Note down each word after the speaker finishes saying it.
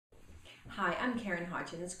I'm Karyn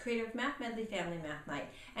Hodgins, creator of Math Medley Family Math Night,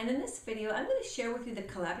 and in this video I'm going to share with you the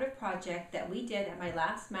collaborative project that we did at my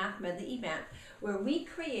last Math Medley event where we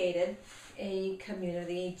created a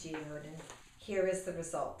community geode, and here is the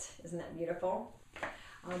result. Isn't that beautiful?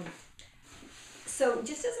 So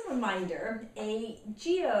just as a reminder, a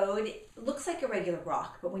geode looks like a regular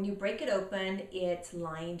rock, but when you break it open, it's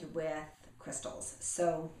lined with crystals.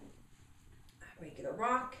 So a regular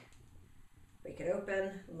rock, break it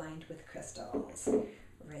open, lined with crystals.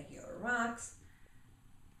 Regular rocks,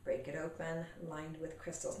 break it open, lined with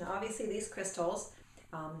crystals. Now obviously these crystals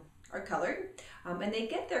are colored, and they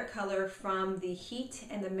get their color from the heat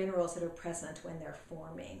and the minerals that are present when they're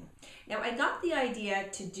forming. Now I got the idea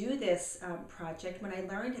to do this project when I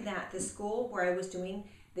learned that the school where I was doing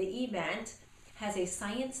the event has a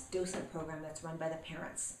science docent program that's run by the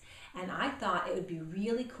parents. And I thought it would be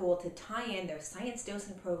really cool to tie in their science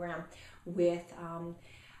docent program with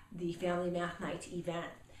the Family Math Night event.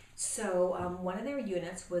 So one of their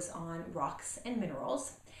units was on rocks and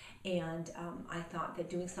minerals, and I thought that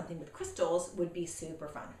doing something with crystals would be super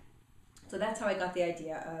fun. So that's how I got the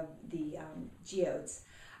idea of the geodes.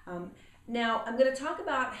 Now I'm going to talk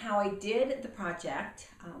about how I did the project,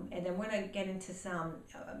 and then we're going to get into some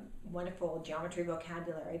wonderful geometry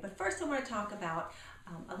vocabulary. But first I want to talk about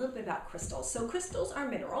a little bit about crystals. So crystals are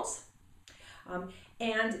minerals,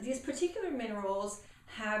 and these particular minerals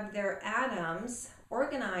have their atoms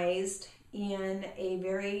organized in a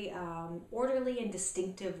very orderly and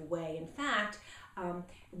distinctive way. In fact,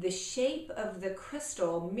 the shape of the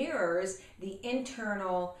crystal mirrors the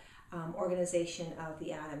internal organization of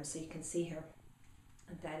the atoms. So you can see here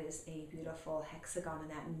that is a beautiful hexagon, and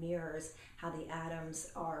that mirrors how the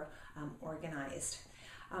atoms are organized.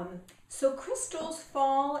 So crystals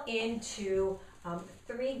fall into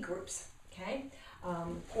three groups, okay?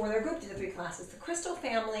 Or they're grouped into three classes: the crystal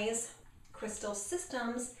families, crystal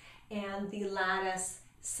systems, and the lattice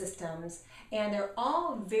systems. And they're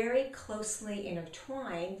all very closely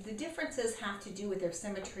intertwined. The differences have to do with their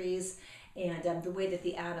symmetries and the way that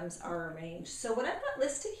the atoms are arranged. So what I've got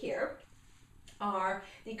listed here are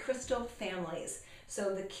the crystal families.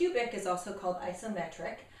 So the cubic is also called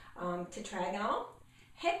isometric, tetragonal,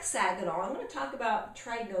 hexagonal. I'm going to talk about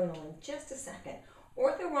trigonal in just a second.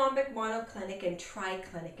 Orthorhombic, monoclinic, and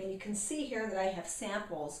triclinic. And you can see here that I have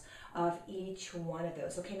samples of each one of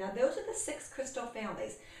those. Okay, now those are the 6 crystal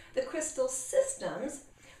families. The crystal systems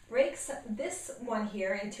breaks this one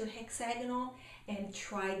here into hexagonal and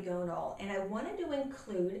trigonal. And I wanted to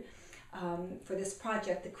include for this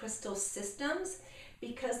project the crystal systems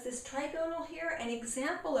because this trigonal here, an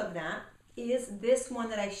example of that is this one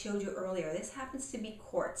that I showed you earlier. This happens to be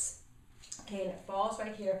quartz. Okay, and it falls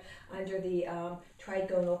right here under the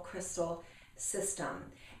trigonal crystal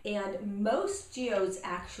system. And most geodes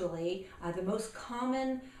actually, the most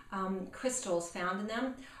common crystals found in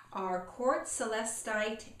them are quartz,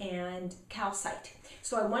 celestite, and calcite.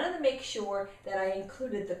 So I wanted to make sure that I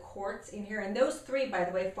included the quartz in here. And those three, by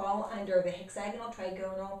the way, fall under the hexagonal,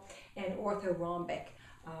 trigonal, and orthorhombic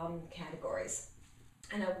categories.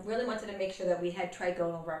 And I really wanted to make sure that we had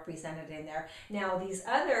trigonal represented in there. Now these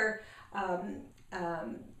other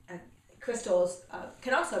crystals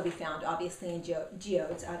can also be found obviously in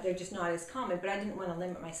geodes. They're just not as common, but I didn't want to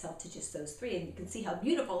limit myself to just those 3. And you can see how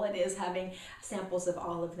beautiful it is having samples of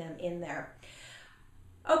all of them in there.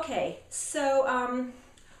 Okay, so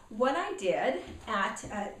what I did at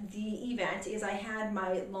the event is I had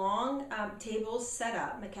my long tables set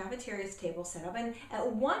up, my cafeteria's table set up, and at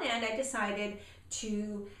one end I decided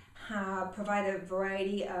to provide a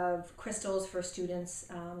variety of crystals for students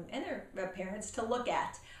and their parents to look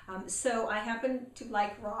at. So I happen to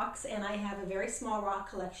like rocks, and I have a very small rock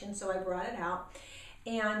collection, so I brought it out.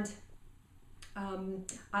 And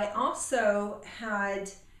I also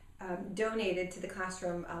had donated to the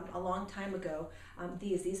classroom a long time ago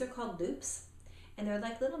these are called Dupes, and they're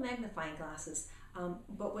like little magnifying glasses.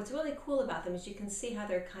 But what's really cool about them is you can see how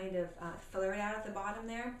they're kind of flared out at the bottom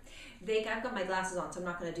there. I've got my glasses on, so I'm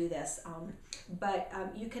not going to do this. But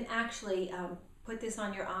you can actually put this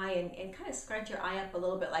on your eye and kind of scrunch your eye up a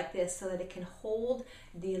little bit like this so that it can hold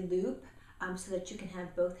the loop so that you can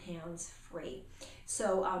have both hands free.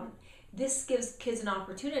 So this gives kids an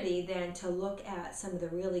opportunity then to look at some of the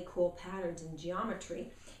really cool patterns in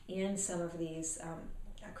geometry in some of these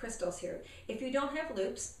crystals here. If you don't have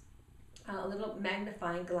loops, a little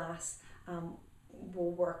magnifying glass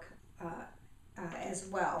will work as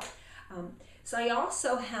well. So I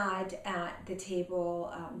also had at the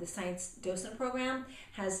table, the science docent program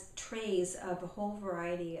has trays of a whole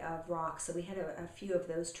variety of rocks. So we had a few of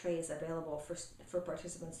those trays available for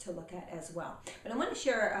participants to look at as well. But I want to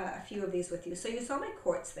share a few of these with you. So you saw my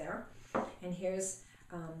quartz there, and here's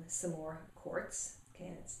some more quartz.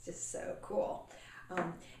 Okay, it's just so cool.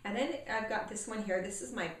 And then I've got this one here. This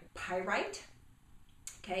is my pyrite.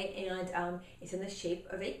 Okay, and it's in the shape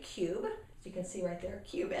of a cube. So you can see right there,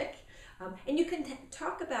 cubic. And you can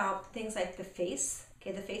talk about things like the face.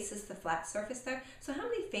 Okay, the face is the flat surface there. So how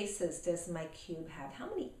many faces does my cube have? How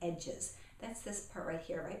many edges? That's this part right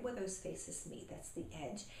here, right where those faces meet. That's the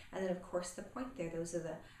edge. And then of course the point there, those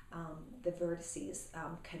are the vertices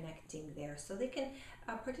connecting there. So they can,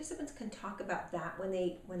 participants can talk about that when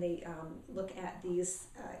they look at these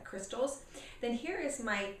crystals. Then here is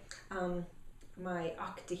my my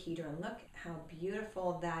octahedron. Look how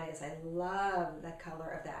beautiful that is. I love the color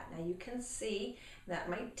of that. Now you can see that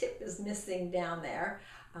my tip is missing down there.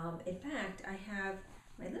 In fact, I have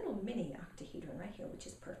my little mini octahedron right here, which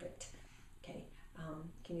is perfect. Okay,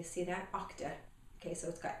 can you see that? Octa. Okay, so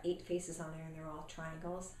it's got 8 faces on there and they're all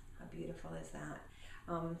triangles. How beautiful is that?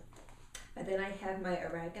 And then I have my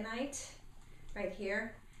aragonite right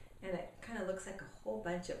here, and it kind of looks like a whole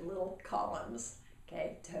bunch of little columns.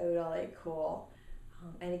 Okay, totally cool.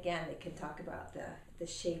 And again, they can talk about the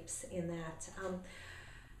shapes in that.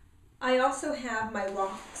 I also have my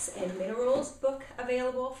rocks and minerals book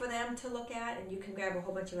available for them to look at, and you can grab a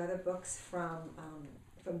whole bunch of other books from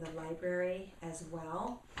the library as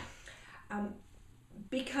well.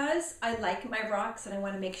 Because I like my rocks and I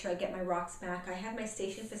want to make sure I get my rocks back, I have my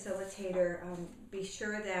station facilitator be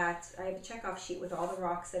sure that I have a checkoff sheet with all the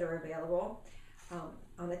rocks that are available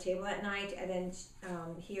on the table at night, and then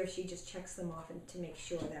he or she just checks them off and to make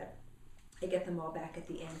sure that I get them all back at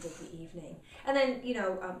the end of the evening. And then, you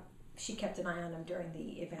know, she kept an eye on them during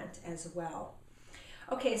the event as well.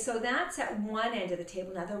 Okay, so that's at one end of the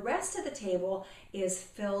table. Now the rest of the table is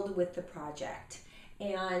filled with the project.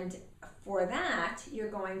 And for that, you're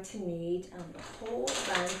going to need a whole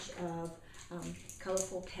bunch of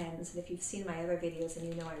colorful pens. And if you've seen my other videos, and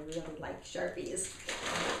you know I really like Sharpies,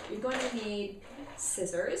 you're going to need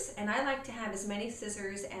scissors. And I like to have as many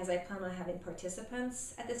scissors as I plan on having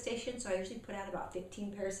participants at the station. So I usually put out about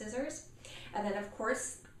 15 pair of scissors. And then of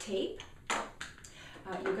course, tape.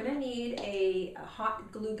 You're going to need a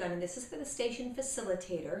hot glue gun, and this is for the station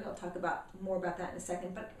facilitator. I'll talk more about that in a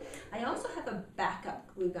second, but I also have a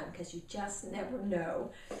backup glue gun because you just never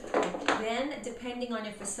know. Then, depending on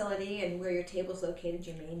your facility and where your table is located,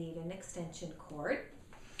 you may need an extension cord.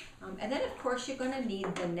 And then, of course, you're going to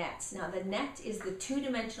need the nets. Now, the net is the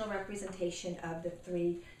 2-dimensional representation of the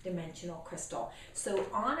 3-dimensional crystal. So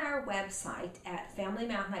on our website at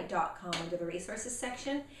familymathnight.com, under the resources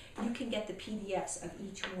section, you can get the PDFs of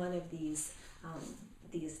each one of these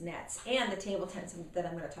nets and the table tents that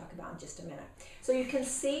I'm going to talk about in just a minute. So you can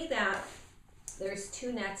see that there's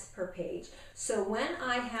 2 nets per page. So when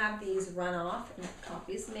I have these run off and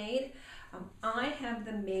copies made, I have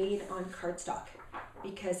them made on cardstock,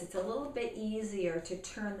 because it's a little bit easier to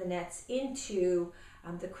turn the nets into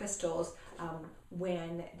the crystals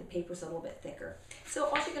when the paper's a little bit thicker. So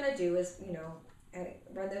all you're going to do is, you know,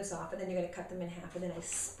 run those off, and then you're going to cut them in half, and then I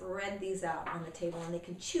spread these out on the table, and they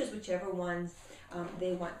can choose whichever ones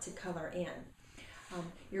they want to color in.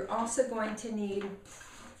 You're also going to need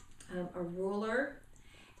a ruler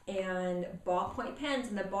and ballpoint pens,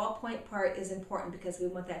 and the ballpoint part is important because we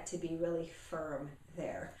want that to be really firm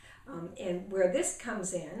there. And where this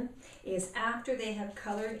comes in is after they have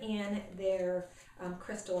colored in their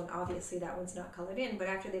crystal, and obviously that one's not colored in, but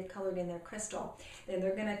after they've colored in their crystal, then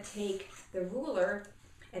they're going to take the ruler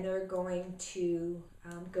and they're going to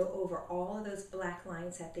go over all of those black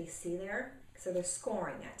lines that they see there. So they're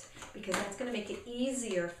scoring it, because that's going to make it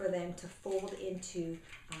easier for them to fold into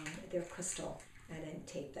their crystal and then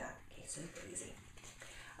tape that. Okay, super easy.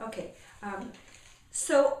 Okay.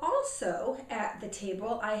 So also at the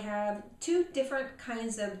table, I have 2 different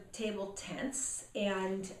kinds of table tents,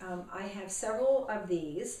 and I have several of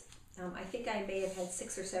these. I think I may have had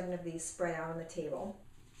 6 or 7 of these spread out on the table.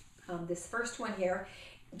 This first one here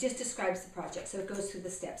just describes the project. So it goes through the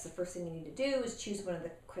steps. The first thing you need to do is choose one of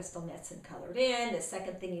the crystal nets and color it in. The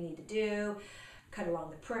second thing you need to do, cut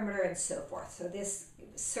along the perimeter, and so forth. So this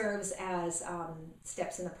serves as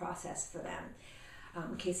steps in the process for them,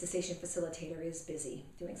 in case the station facilitator is busy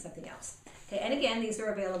doing something else. Okay, and again, these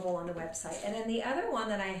are available on the website. And then the other one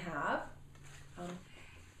that I have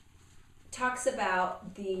talks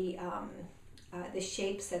about the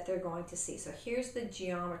shapes that they're going to see. So here's the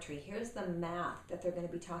geometry, here's the math that they're going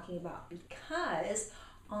to be talking about, because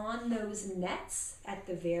on those nets at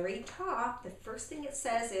the very top, the first thing it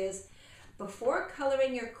says is, before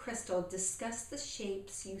coloring your crystal, discuss the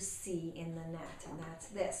shapes you see in the net. And that's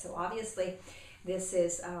this. So obviously, this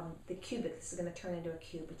is the cubic. This is going to turn into a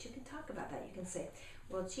cube, but you can talk about that. You can say,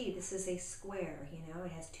 well, gee, this is a square. You know,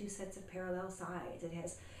 it has 2 sets of parallel sides. It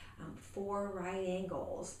has 4 right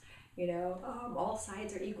angles. You know, all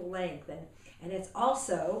sides are equal length, and it's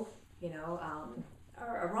also, you know,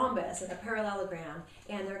 a rhombus and a parallelogram,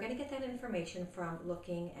 and they're going to get that information from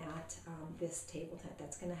looking at this table tent.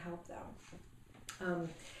 That's going to help them.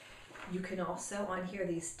 You can also, on here,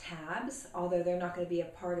 these tabs, although they're not going to be a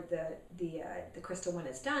part of the crystal when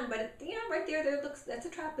it's done, but you know, right there looks, that's a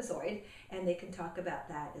trapezoid, and they can talk about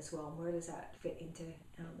that as well. Where does that fit into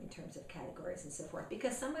in terms of categories and so forth?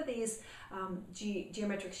 Because some of these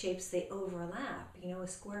geometric shapes, they overlap. You know, a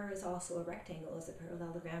square is also a rectangle, is a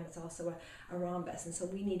parallelogram. It's also a rhombus, and so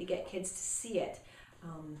we need to get kids to see it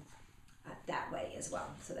that way as well.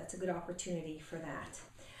 So that's a good opportunity for that.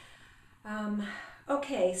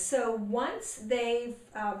 Okay, so once they've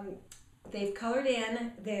colored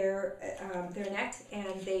in their net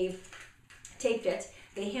and they've taped it,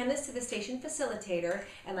 they hand this to the station facilitator,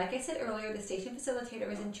 and like I said earlier, the station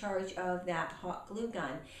facilitator is in charge of that hot glue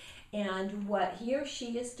gun, and what he or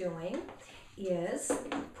she is doing is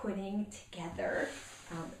putting together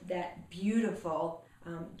that beautiful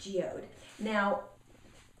geode. Now,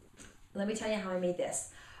 let me tell you how I made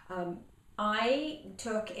this. I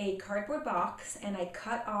took a cardboard box and I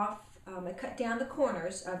cut down the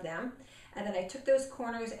corners of them, and then I took those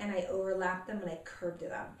corners and I overlapped them and I curved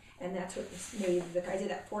them, and that's what made I did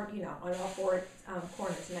that on all 4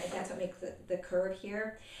 corners, and that's what makes the curve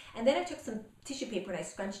here. And then I took some tissue paper and I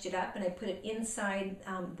scrunched it up and I put it inside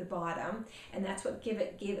the bottom, and that's what gave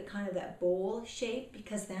it kind of that bowl shape,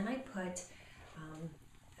 because then I put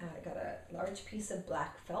I got a large piece of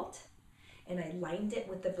black felt, and I lined it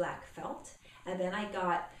with the black felt, and then I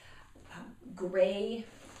got gray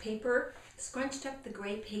paper, scrunched up the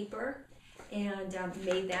gray paper, and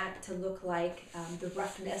made that to look like the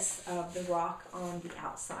roughness of the rock on the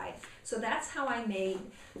outside. So that's how I made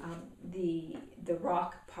the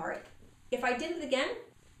rock part. If I did it again,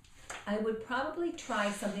 I would probably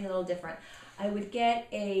try something a little different. I would get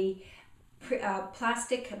a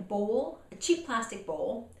plastic bowl, a cheap plastic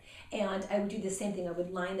bowl, and I would do the same thing. I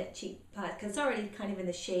would line that cheap plastic, because it's already kind of in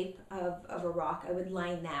the shape of a rock. I would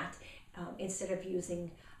line that instead of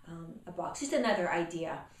using a box. Just another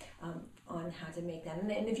idea on how to make that.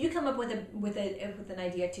 And if you come up with an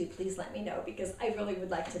idea too, please let me know, because I really would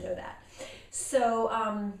like to know that. So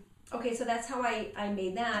okay, so that's how I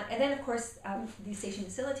made that. And then of course the station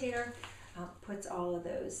facilitator puts all of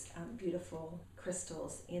those beautiful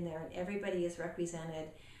crystals in there, and everybody is represented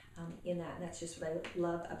in that, and that's just what I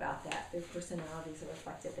love about that. Their personalities are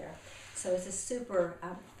reflected there. So it's a super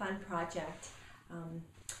fun project.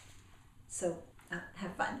 So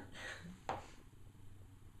have fun.